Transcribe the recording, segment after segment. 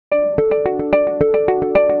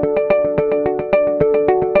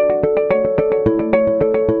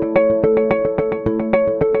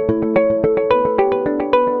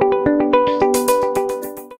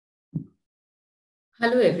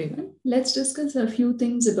let's discuss a few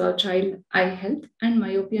things about child eye health and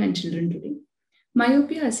myopia in children today.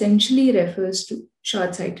 Myopia essentially refers to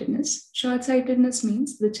short-sightedness. Short-sightedness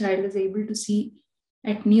means the child is able to see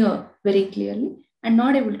at near very clearly and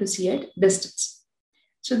not able to see at distance.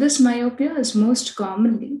 So this myopia is most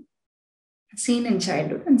commonly seen in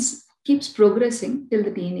childhood and keeps progressing till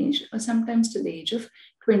the teenage or sometimes till the age of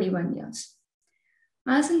 21 years.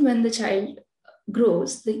 As and when the child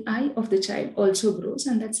grows, the eye of the child also grows,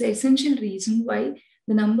 and that's the essential reason why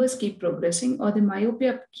the numbers keep progressing or the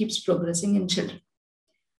myopia keeps progressing in children.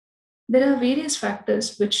 There are various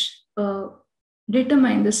factors which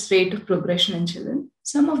determine this rate of progression in children.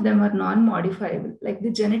 Some of them are non-modifiable, like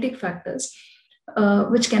the genetic factors,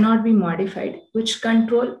 which cannot be modified, which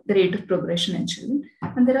control the rate of progression in children.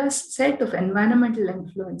 And there are a set of environmental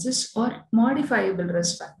influences or modifiable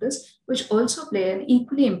risk factors, which also play an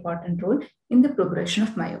equally important role in the progression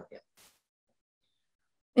of myopia.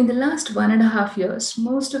 In the last 1.5 years,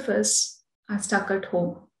 most of us are stuck at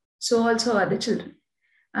home. So also are the children.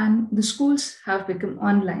 And the schools have become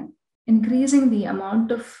online, increasing the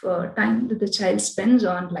amount of time that the child spends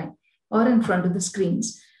online or in front of the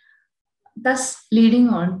screens, thus leading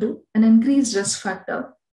on to an increased risk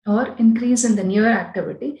factor or increase in the near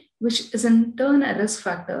activity, which is in turn a risk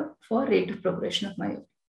factor for rate of progression of myopia.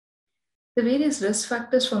 The various risk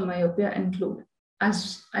factors for myopia include,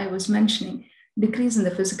 as I was mentioning, decrease in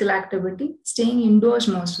the physical activity, staying indoors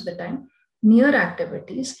most of the time, near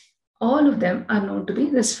activities. All of them are known to be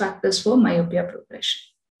risk factors for myopia progression.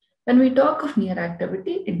 When we talk of near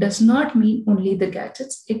activity, it does not mean only the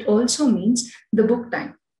gadgets, it also means the book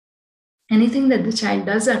time. Anything that the child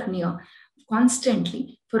does at near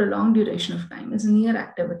constantly for a long duration of time is a near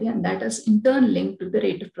activity, and that is in turn linked to the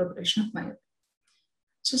rate of progression of myopia.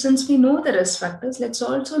 So since we know the risk factors, let's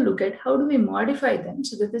also look at how do we modify them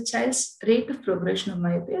so that the child's rate of progression of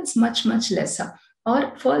myopia is much, much lesser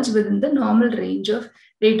or falls within the normal range of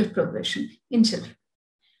rate of progression in children.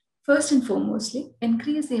 First and foremostly,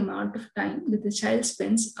 increase the amount of time that the child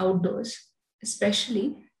spends outdoors,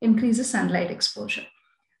 especially increase the sunlight exposure.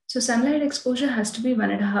 So sunlight exposure has to be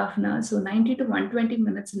 1.5 hours, so 90 to 120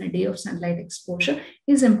 minutes in a day of sunlight exposure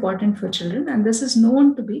is important for children, and this is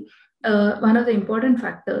known to be one of the important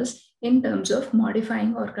factors in terms of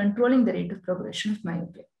modifying or controlling the rate of progression of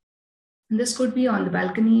myopia. And this could be on the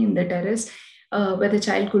balcony, in the terrace, where the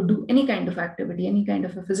child could do any kind of activity, any kind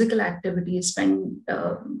of a physical activity,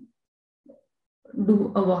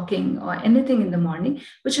 do a walking or anything in the morning,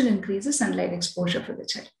 which will increase the sunlight exposure for the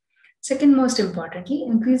child. Second, most importantly,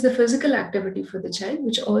 increase the physical activity for the child,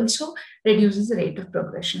 which also reduces the rate of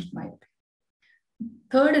progression of myopia.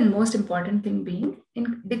 Third and most important thing being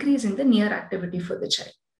decreasing the near activity for the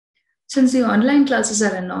child. Since the online classes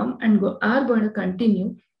are a norm and are going to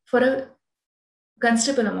continue for a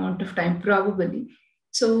considerable amount of time, probably,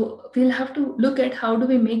 so we'll have to look at how do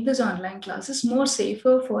we make these online classes more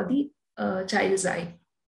safer for the child's eye.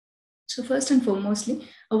 So first and foremostly,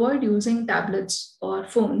 avoid using tablets or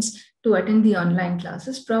phones to attend the online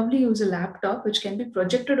classes. Probably use a laptop which can be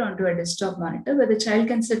projected onto a desktop monitor where the child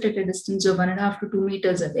can sit at a distance of 1.5 to 2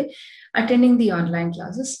 meters away attending the online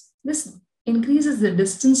classes. This increases the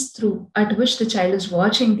distance at which the child is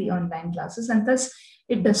watching the online classes, and thus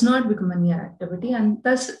it does not become a near activity, and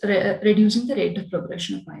thus reducing the rate of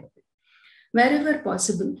progression of myopia. Wherever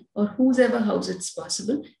possible or whosever house it's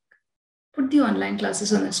possible, put the online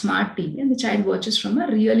classes on a smart TV and the child watches from a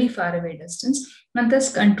really far away distance, and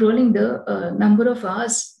thus controlling the number of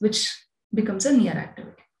hours, which becomes a near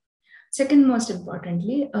activity. Second, most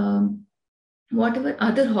importantly, whatever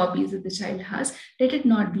other hobbies that the child has, let it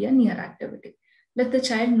not be a near activity. Let the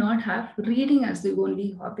child not have reading as the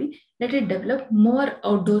only hobby. Let it develop more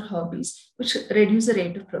outdoor hobbies, which reduce the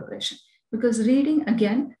rate of progression. Because reading,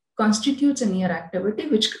 again, constitutes a near activity,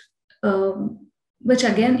 which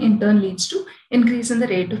again in turn leads to increase in the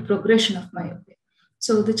rate of progression of myopia.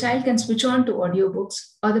 So the child can switch on to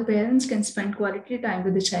audiobooks, or the parents can spend quality time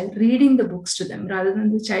with the child reading the books to them rather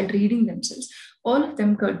than the child reading themselves. All of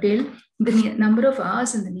them curtail the number of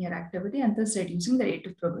hours in the near activity and thus reducing the rate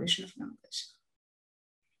of progression of numbers.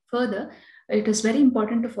 Further, it is very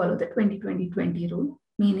important to follow the 20-20-20 rule,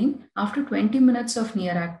 meaning after 20 minutes of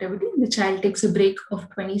near activity, the child takes a break of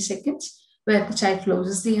 20 seconds where the child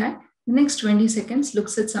closes the eye. The next 20 seconds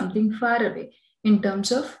looks at something far away in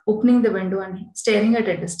terms of opening the window and staring at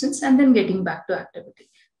a distance and then getting back to activity.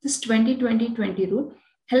 This 20-20-20 rule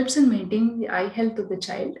helps in maintaining the eye health of the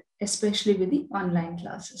child, especially with the online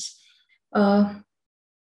classes.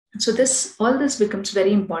 So all this becomes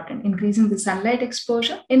very important, increasing the sunlight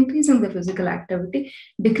exposure, increasing the physical activity,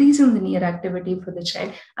 decreasing the near activity for the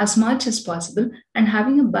child as much as possible, and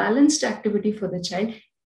having a balanced activity for the child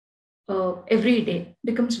every day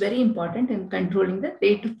becomes very important in controlling the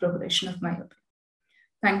rate of progression of myopia.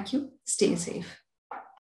 Thank you. Stay safe.